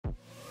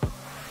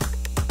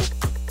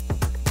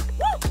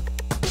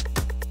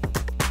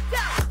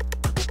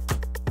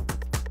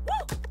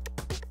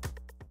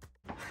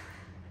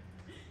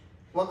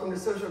Welcome to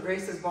Social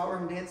Graces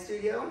Ballroom Dance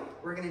Studio.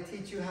 We're going to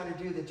teach you how to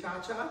do the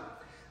cha-cha.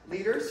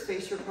 Leaders,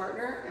 face your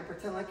partner and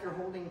pretend like you're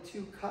holding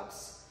 2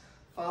 cups.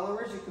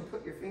 Followers, you can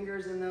put your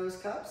fingers in those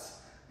cups.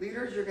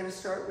 Leaders, you're going to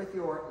start with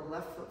your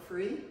left foot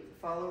free.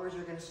 Followers,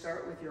 you're going to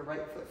start with your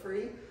right foot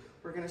free.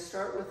 We're going to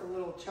start with a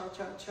little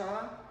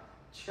cha-cha-cha,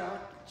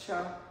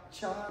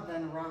 cha-cha-cha,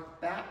 then rock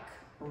back,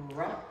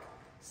 rock,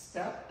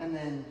 step, and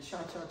then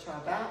cha-cha-cha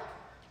back,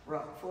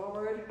 rock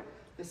forward.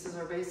 This is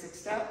our basic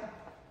step.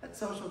 At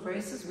Social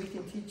Graces, we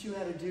can teach you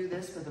how to do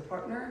this with a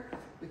partner.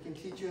 We can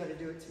teach you how to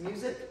do it to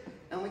music,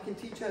 and we can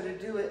teach you how to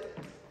do it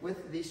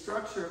with the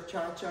structure of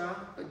cha-cha,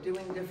 but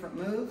doing different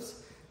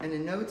moves. And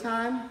in no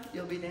time,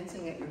 you'll be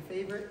dancing at your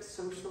favorite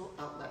social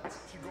outlet.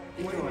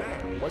 Enjoy.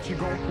 What you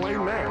gonna play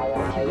now?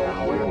 What you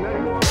gonna play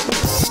now?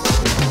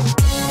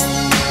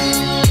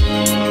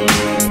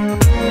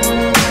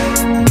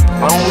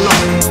 I don't know.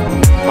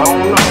 I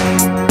don't know.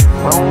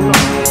 I don't know.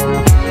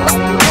 I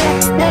don't know.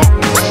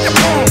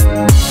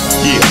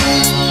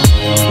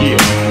 Yeah.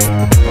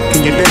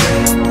 Can you dig it?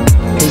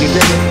 Can you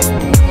dig it?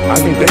 I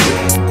can dig it.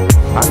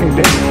 I can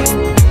dig it.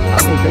 I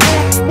can dig it.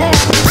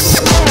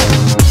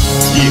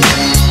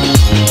 Yeah.